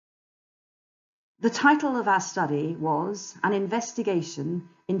The title of our study was An Investigation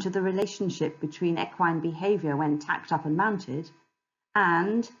into the Relationship between Equine Behaviour when Tacked Up and Mounted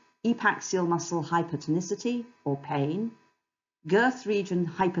and Epaxial Muscle Hypertonicity or Pain, Girth Region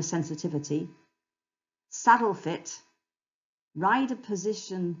Hypersensitivity, Saddle Fit, Rider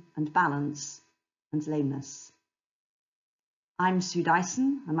Position and Balance, and Lameness. I'm S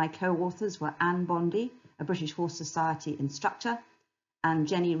Dyson, and my co-authors were Bondi, a British Horse Society instructor, and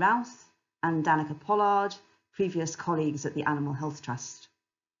Jenny Routh and D Pollard, previous colleagues at the Animal Health Trust.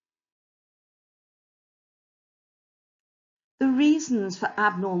 The reasons for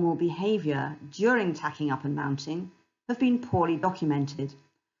abnormal behaviour during tacking up and mounting have been poorly documented,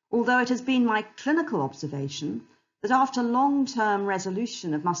 although it has been my clinical observation that after long-term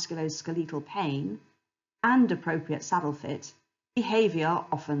resolution of musculoskeletal pain and appropriate saddle fit, behaviour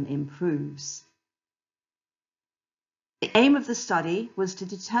often improves. The aim of the study was to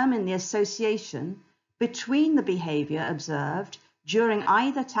determine the association between the behaviour observed during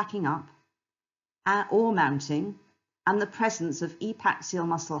either tacking up or mounting and the presence of epaxial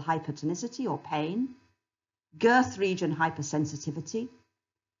muscle hypertonicity or pain, girth region hypersensitivity,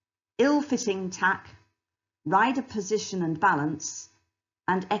 ill-fitting tack, rider position and balance,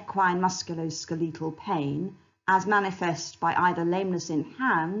 and equine musculoskeletal pain as manifest by either lameness in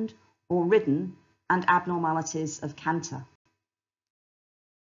hand or ridden and abnormalities of canter.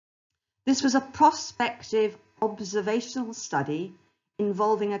 This was a prospective observational study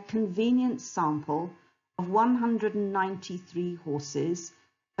involving a convenient sample of 193 horses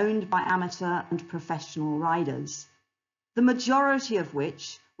owned by amateur and professional riders, the majority of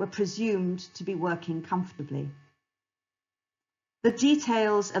which were presumed to be working comfortably. The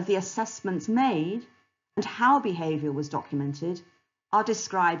details of the assessments made and how behaviour was documented are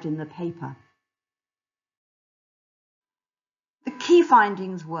described in the paper. The key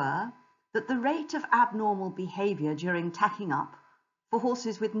findings were that the rate of abnormal behaviour during tacking up for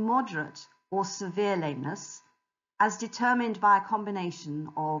horses with moderate or severe lameness, as determined by a combination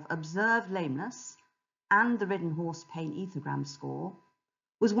of observed lameness and the ridden horse pain ethogram score,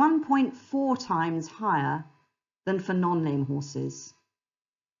 was 1.4 times higher than for non-lame horses.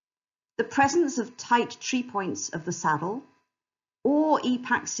 The presence of tight tree points of the saddle or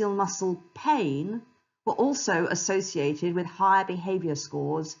epaxial muscle pain were also associated with higher behaviour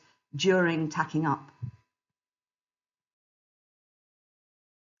scores during tacking up.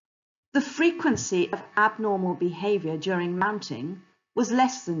 The frequency of abnormal behaviour during mounting was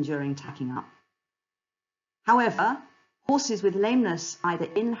less than during tacking up. However, horses with lameness either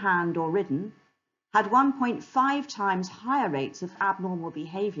in hand or ridden had 1.5 times higher rates of abnormal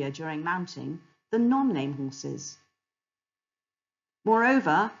behaviour during mounting than non-lame horses.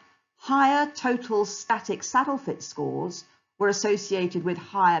 Moreover, higher total static saddle fit scores were associated with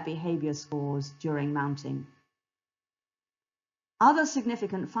higher behaviour scores during mounting. Other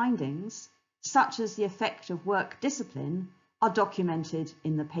significant findings, such as the effect of work discipline, are documented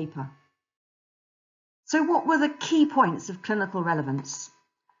in the paper. So what were the key points of clinical relevance?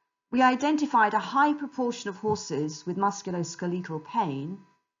 We identified a high proportion of horses with musculoskeletal pain,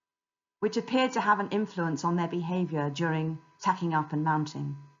 which appeared to have an influence on their behaviour during tacking up and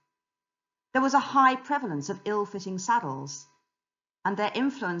mounting. There was a high prevalence of ill-fitting saddles, and their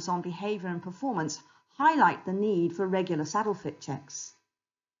influence on behaviour and performance highlight the need for regular saddle fit checks.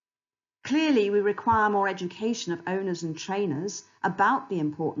 Clearly, we require more education of owners and trainers about the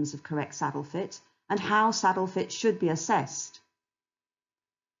importance of correct saddle fit and how saddle fit should be assessed.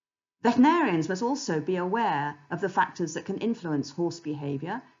 Veterinarians must also be aware of the factors that can influence horse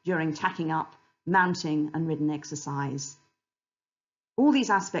behaviour during tacking up, mounting and ridden exercise. All these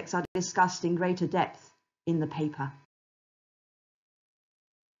aspects are discussed in greater depth in the paper.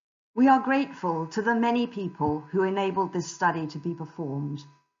 We are grateful to the many people who enabled this study to be performed.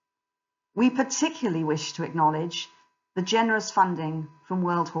 We particularly wish to acknowledge the generous funding from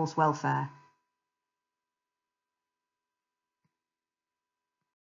World Horse Welfare.